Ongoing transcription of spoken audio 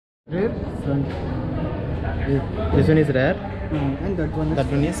Rear, front. This one is rear. And that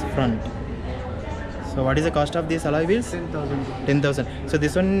one is front. So what is the cost of these alloy wheels? 10,000. 10,000. So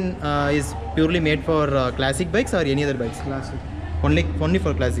this one is purely made for classic bikes or any other bikes? Classic. Only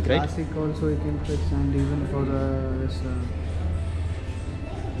for classic, right? Classic also you can fix, and even for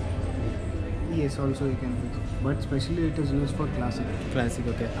yes also you can fix. But specially it is used for classic. Classic,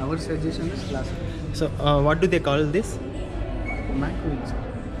 okay. Our suggestion is classic. So what do they call this? Mac wheels.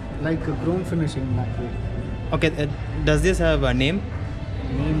 Like a chrome finishing Mac wheel. Okay, does this have a name?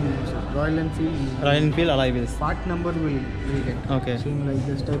 Name is Royal Enfield. Royal Enfield alloy wheels. Part number will get. Okay. Same like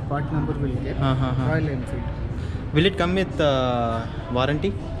this type part number will get. Royal Enfield. Will it come with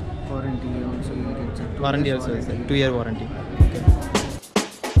warranty? Warranty also you can check. Warranty also is 2-year warranty. Okay.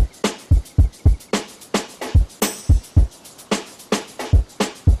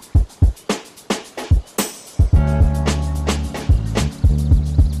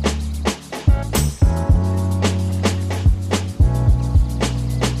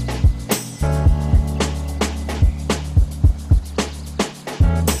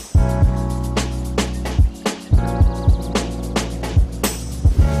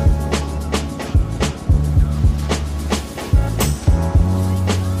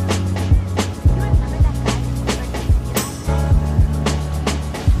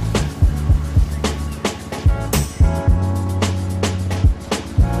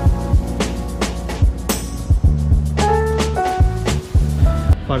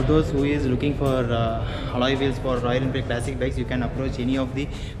 For those who is looking for alloy wheels for Royal Enfield classic bikes, you can approach any of the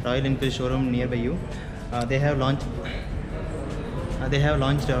Royal Enfield showroom nearby you. They have launched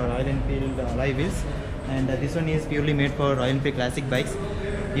Royal Enfield alloy wheels, and this one is purely made for Royal Enfield classic bikes.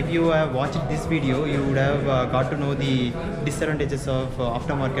 If you have watched this video, you would have got to know the disadvantages of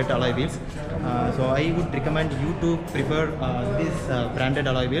aftermarket alloy wheels. So I would recommend you to prefer this branded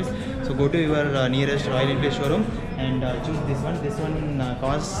alloy wheels. So go to your nearest Royal Enfield showroom and choose this one. This one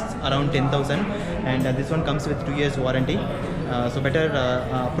costs around 10,000, and this one comes with 2 years warranty. So better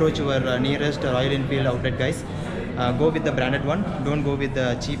approach your nearest Royal Enfield outlet, guys. Go with the branded one. Don't go with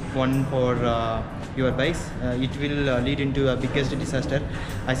the cheap one for your bikes. It will lead into a biggest disaster.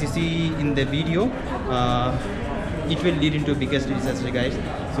 As you see in the video, it will lead into biggest disaster, guys.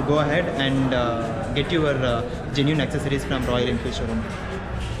 So go ahead and get your genuine accessories from Royal Enfield showroom.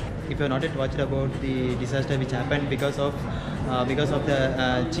 If you have not yet watched about the disaster which happened because of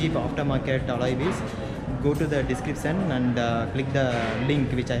the cheap aftermarket alloy wheels, go to the description and click the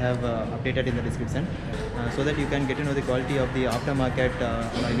link which I have updated in the description, so that you can get to know the quality of the aftermarket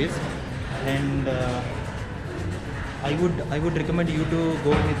alloy wheels. And I would recommend you to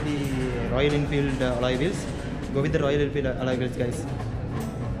go with the Royal Enfield alloy wheels. Go with the Royal Enfield alloy wheels, guys.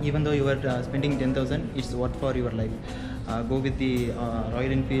 Even though you are spending 10,000, it's worth for your life. Go with the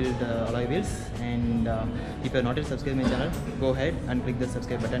Royal Enfield alloy wheels, and if you are not yet subscribed to my channel, go ahead and click the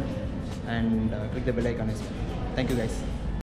subscribe button and click the bell icon as well. Thank you, guys.